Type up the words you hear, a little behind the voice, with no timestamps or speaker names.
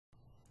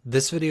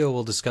This video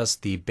will discuss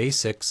the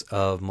basics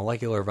of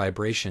molecular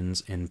vibrations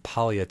in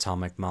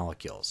polyatomic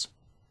molecules.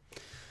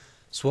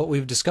 So what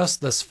we've discussed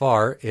thus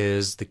far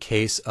is the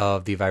case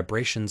of the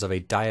vibrations of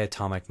a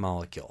diatomic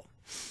molecule.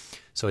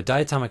 So a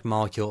diatomic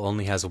molecule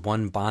only has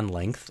one bond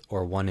length,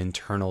 or one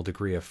internal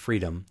degree of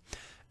freedom,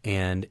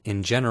 and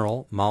in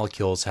general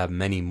molecules have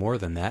many more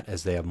than that,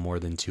 as they have more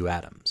than two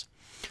atoms.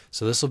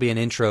 So this will be an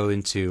intro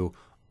into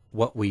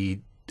what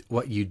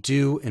you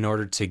do in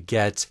order to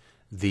get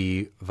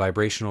the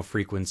vibrational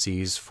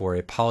frequencies for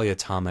a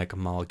polyatomic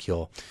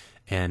molecule,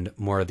 and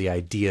more of the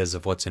ideas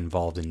of what's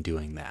involved in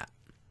doing that.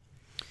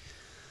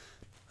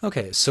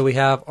 Okay, so we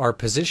have our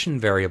position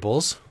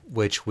variables,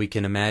 which we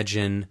can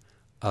imagine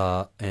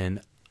a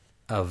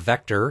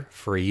vector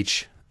for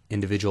each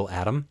individual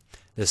atom.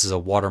 This is a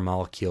water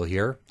molecule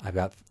here. I've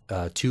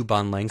got two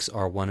bond lengths,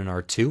 R1 and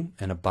R2,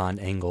 and a bond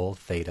angle,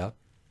 theta.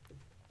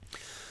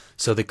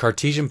 So the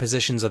Cartesian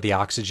positions of the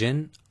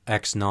oxygen,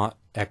 x0,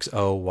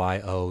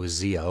 xo, yo,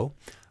 zo,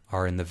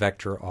 are in the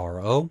vector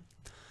Ro.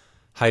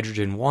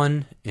 Hydrogen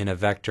 1 in a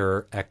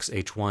vector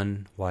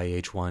xh1,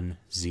 yh1,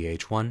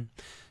 zh1.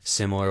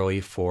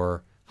 Similarly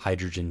for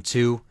hydrogen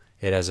 2,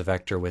 it has a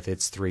vector with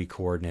its three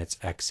coordinates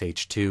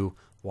xh2,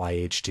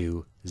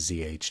 yh2,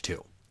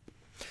 zh2.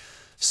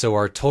 So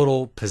our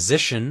total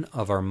position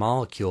of our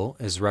molecule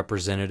is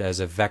represented as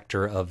a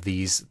vector of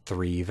these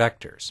three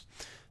vectors.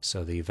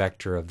 So the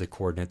vector of the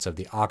coordinates of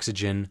the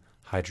oxygen,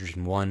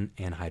 hydrogen 1,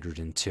 and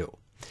hydrogen 2.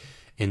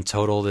 In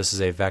total, this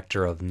is a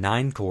vector of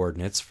 9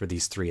 coordinates for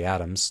these three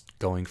atoms,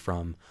 going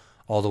from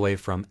all the way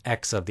from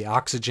x of the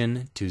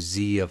oxygen to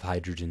z of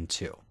hydrogen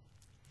 2.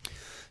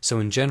 So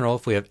in general,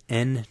 if we have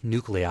n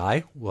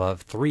nuclei, we'll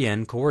have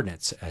 3n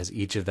coordinates, as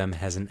each of them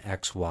has an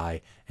x,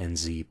 y, and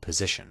z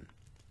position.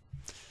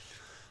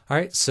 All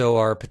right, so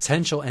our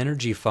potential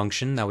energy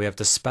function that we have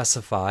to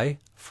specify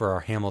for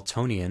our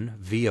Hamiltonian,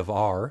 V of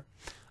r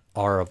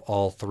of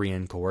all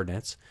 3n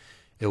coordinates,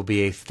 it will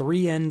be a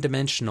 3n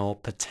dimensional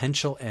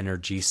potential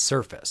energy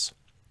surface.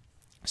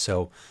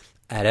 So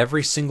at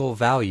every single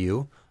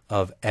value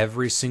of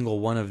every single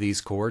one of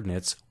these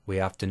coordinates, we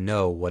have to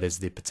know what is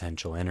the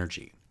potential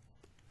energy.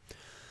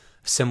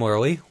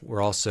 Similarly,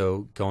 we're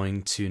also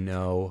going to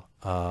know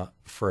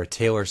for a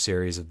Taylor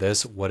series of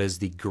this, what is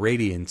the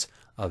gradient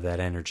of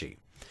that energy.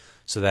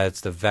 So that's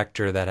the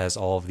vector that has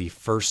all of the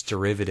first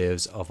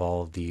derivatives of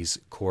all of these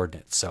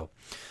coordinates. So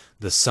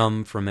the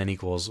sum from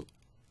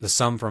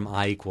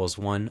I equals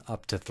 1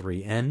 up to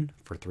 3n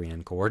for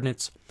 3n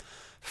coordinates.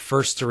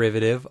 First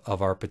derivative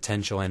of our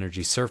potential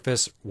energy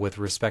surface with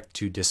respect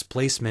to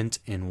displacement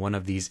in one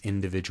of these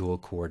individual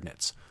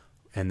coordinates,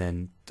 and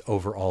then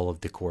over all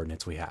of the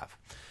coordinates we have.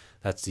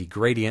 That's the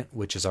gradient,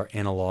 which is our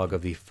analog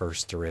of the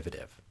first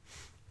derivative.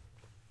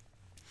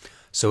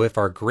 So if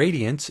our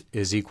gradient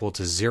is equal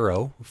to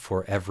 0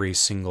 for every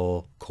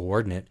single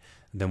coordinate,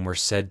 then we're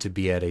said to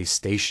be at a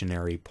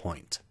stationary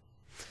point.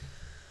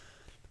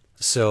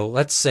 So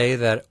let's say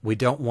that we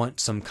don't want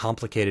some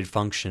complicated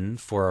function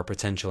for our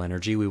potential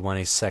energy. We want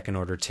a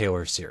second-order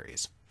Taylor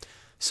series.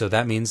 So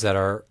that means that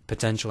our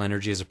potential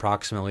energy is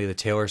approximately the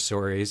Taylor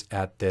series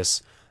at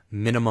this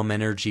minimum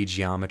energy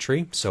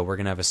geometry. So we're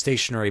going to have a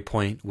stationary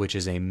point, which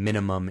is a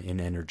minimum in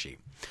energy.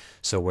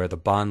 So where the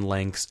bond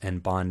lengths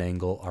and bond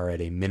angle are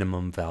at a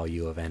minimum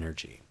value of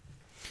energy.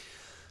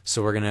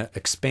 So we're going to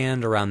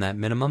expand around that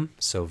minimum.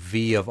 So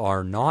V of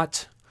R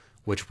naught,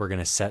 which we're going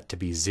to set to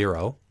be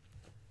 0,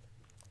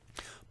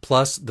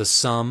 plus the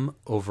sum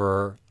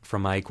over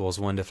from I equals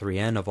 1 to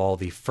 3n of all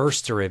the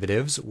first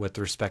derivatives with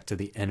respect to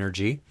the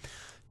energy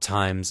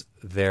times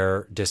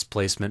their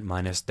displacement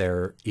minus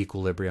their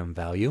equilibrium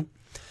value.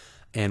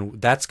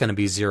 And that's going to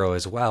be 0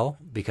 as well,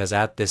 because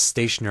at this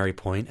stationary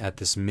point, at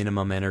this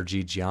minimum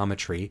energy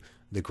geometry,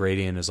 the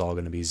gradient is all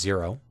going to be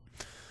 0.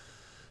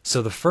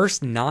 So the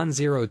first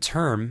non-zero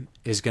term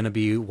is going to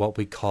be what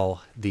we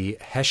call the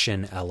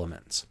Hessian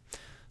elements.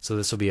 So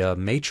this will be a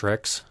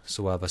matrix,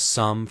 so we'll have a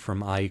sum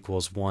from I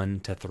equals 1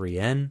 to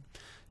 3n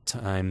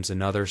times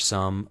another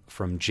sum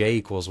from j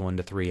equals 1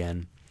 to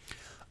 3n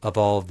of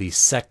all of the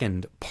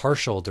second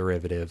partial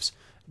derivatives,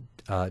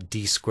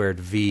 d squared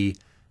v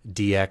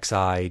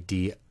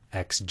dxi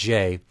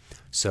dxj.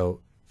 So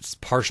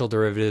partial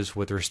derivatives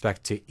with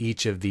respect to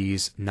each of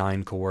these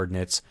 9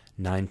 coordinates.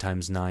 9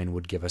 times 9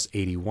 would give us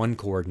 81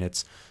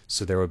 coordinates,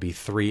 so there would be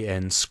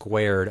 3n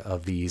squared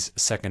of these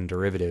second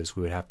derivatives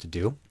we would have to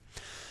do.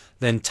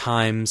 Then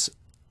times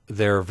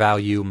their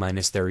value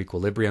minus their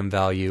equilibrium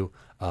value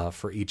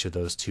for each of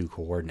those 2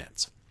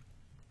 coordinates.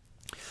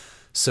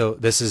 So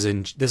this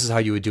is how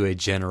you would do a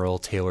general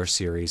Taylor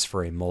series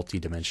for a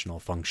multi-dimensional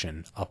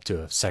function up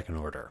to a second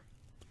order.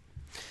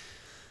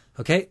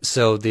 Okay,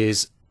 so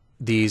these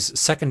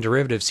second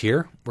derivatives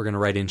here, we're going to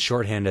write in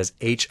shorthand as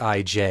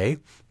hij.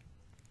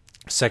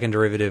 Second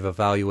derivative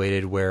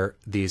evaluated where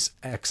these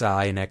xi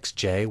and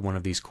xj, one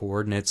of these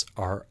coordinates,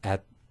 are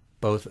at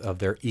both of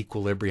their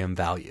equilibrium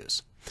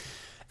values.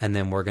 And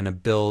then we're going to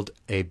build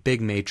a big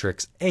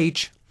matrix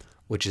H,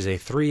 which is a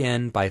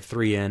 3n by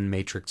 3n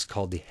matrix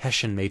called the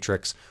Hessian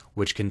matrix,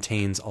 which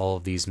contains all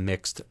of these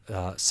mixed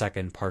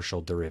second partial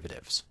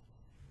derivatives.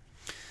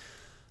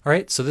 All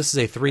right, so this is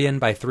a 3n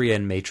by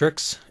 3n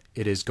matrix.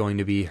 It is going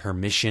to be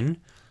Hermitian,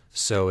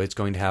 so it's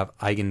going to have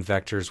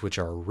eigenvectors which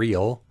are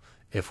real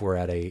if we're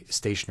at a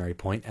stationary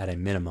point at a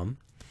minimum.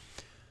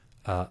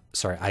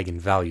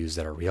 Eigenvalues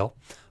that are real.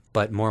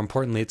 But more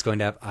importantly, it's going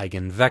to have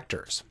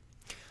eigenvectors.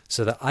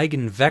 So the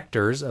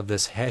eigenvectors of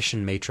this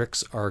Hessian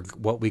matrix are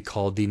what we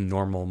call the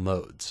normal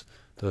modes.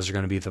 Those are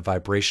going to be the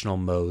vibrational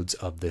modes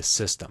of this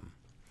system.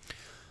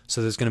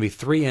 So there's going to be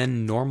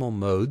 3n normal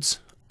modes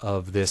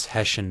of this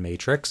Hessian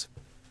matrix.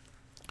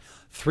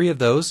 3 of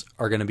those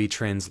are going to be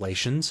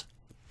translations.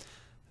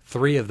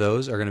 3 of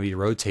those are going to be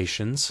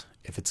rotations.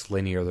 If it's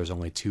linear, there's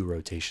only 2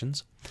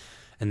 rotations.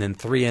 And then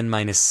 3n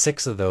minus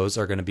 6 of those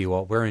are going to be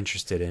what we're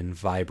interested in,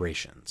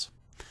 vibrations.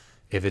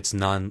 If it's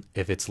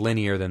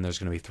linear, then there's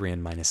going to be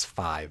 3n minus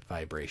 5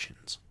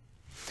 vibrations.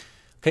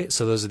 Okay,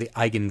 so those are the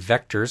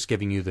eigenvectors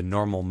giving you the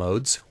normal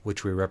modes,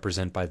 which we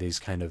represent by these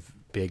kind of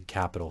big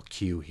capital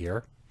Q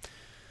here.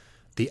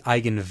 The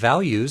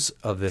eigenvalues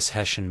of this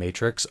Hessian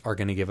matrix are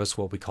going to give us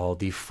what we call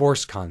the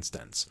force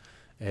constants,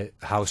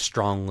 how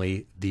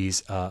strongly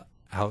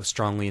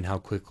and how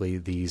quickly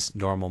these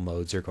normal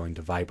modes are going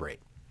to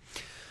vibrate.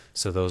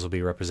 So those will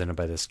be represented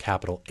by this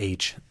capital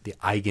H, the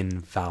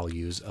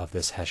eigenvalues of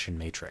this Hessian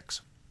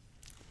matrix.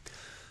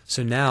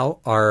 So now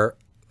our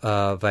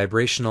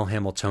vibrational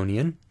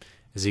Hamiltonian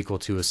is equal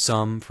to a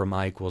sum from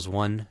I equals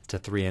 1 to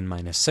 3n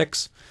minus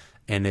 6,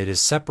 and it is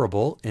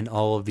separable in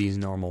all of these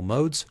normal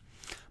modes,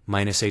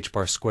 minus h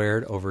bar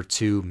squared over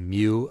 2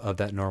 mu of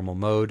that normal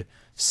mode,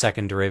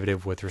 second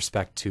derivative with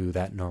respect to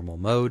that normal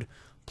mode,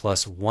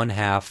 plus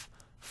 1/2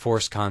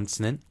 force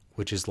constant,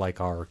 which is like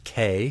our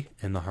K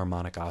in the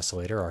harmonic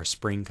oscillator, our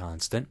spring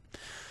constant,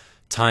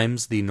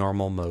 times the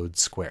normal mode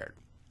squared.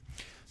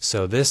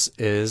 So this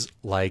is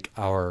like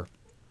our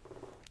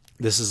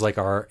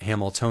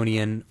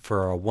Hamiltonian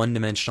for a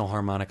one-dimensional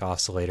harmonic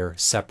oscillator,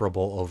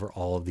 separable over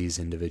all of these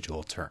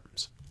individual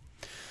terms.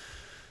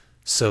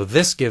 So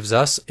this gives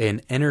us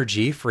an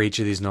energy for each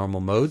of these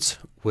normal modes,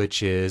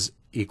 which is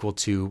equal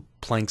to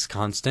Planck's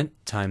constant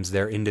times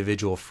their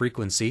individual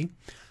frequency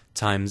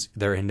times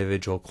their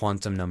individual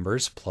quantum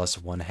numbers plus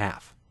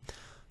 1/2.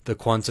 The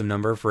quantum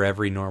number for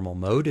every normal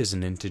mode is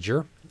an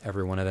integer.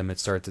 Every one of them, it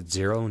starts at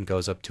 0 and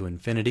goes up to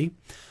infinity.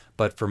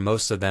 But for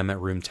most of them at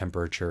room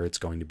temperature, it's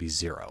going to be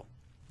 0.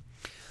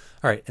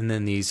 All right, and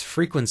then these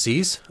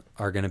frequencies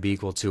are going to be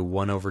equal to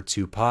 1 over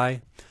 2 pi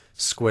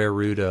square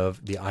root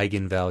of the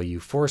eigenvalue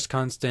force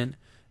constant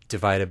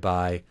divided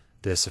by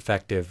this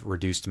effective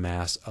reduced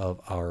mass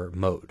of our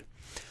mode.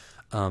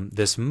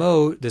 This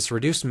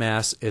reduced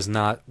mass is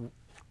not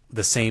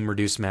the same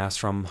reduced mass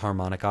from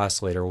harmonic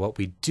oscillator. What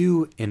we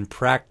do in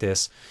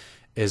practice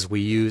is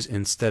we use,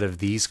 instead of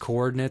these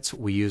coordinates,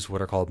 we use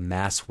what are called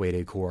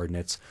mass-weighted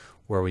coordinates,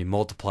 where we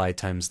multiply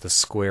times the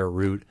square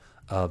root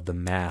of the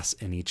mass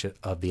in each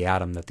of the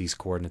atom that these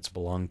coordinates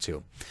belong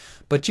to.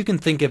 But you can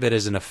think of it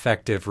as an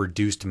effective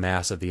reduced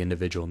mass of the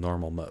individual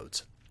normal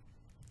modes.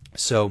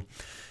 So,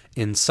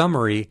 in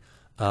summary,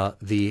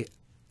 the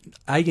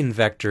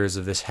eigenvectors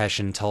of this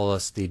Hessian tell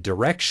us the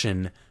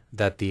direction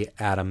that the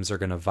atoms are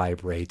going to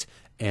vibrate,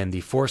 and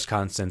the force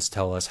constants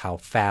tell us how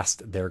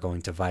fast they're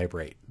going to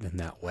vibrate in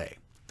that way.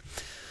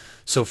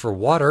 So for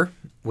water,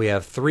 we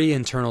have 3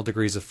 internal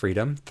degrees of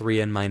freedom,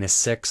 3n minus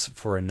 6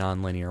 for a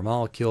nonlinear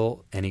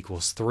molecule, n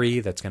equals 3,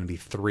 that's going to be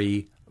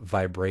 3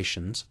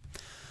 vibrations.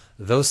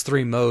 Those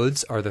 3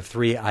 modes are the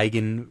 3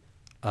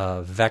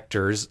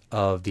 eigenvectors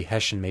of the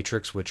Hessian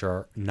matrix, which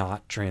are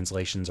not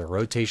translations or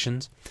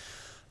rotations.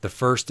 The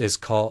first is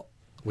called,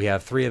 we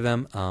have 3 of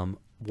them.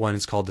 One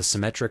is called the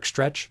symmetric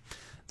stretch.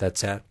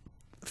 That's at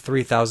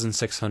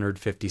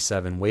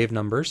 3,657 wave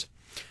numbers.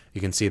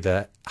 You can see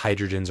the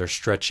hydrogens are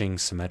stretching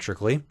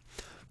symmetrically.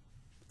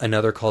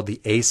 Another called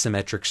the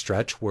asymmetric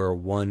stretch, where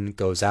one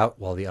goes out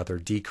while the other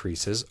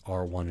decreases,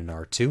 R1 and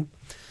R2.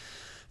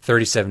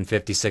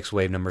 3,756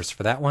 wave numbers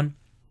for that one.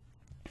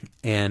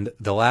 And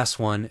the last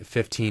one,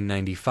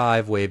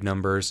 1595 wave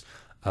numbers,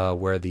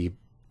 where the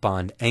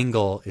bond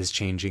angle is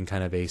changing,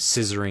 kind of a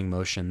scissoring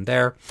motion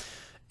there,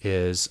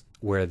 is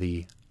where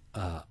the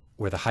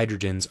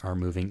hydrogens are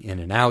moving in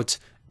and out,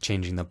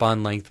 changing the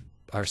bond length,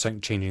 or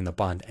changing the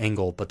bond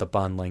angle, but the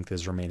bond length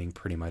is remaining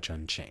pretty much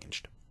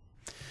unchanged.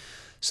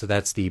 So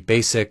that's the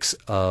basics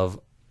of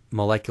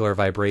molecular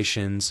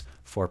vibrations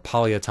for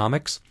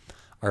polyatomics.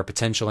 Our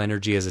potential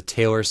energy is a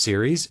Taylor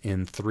series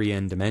in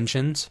 3n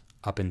dimensions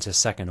up into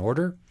second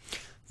order.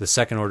 The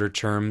second order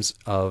terms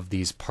of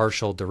these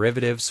partial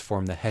derivatives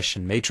form the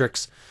Hessian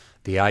matrix.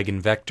 The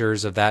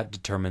eigenvectors of that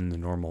determine the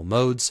normal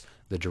modes,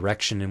 the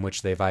direction in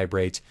which they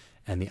vibrate,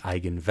 and the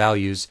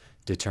eigenvalues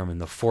determine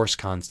the force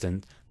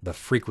constant, the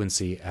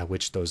frequency at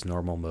which those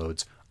normal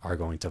modes are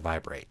going to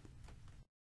vibrate.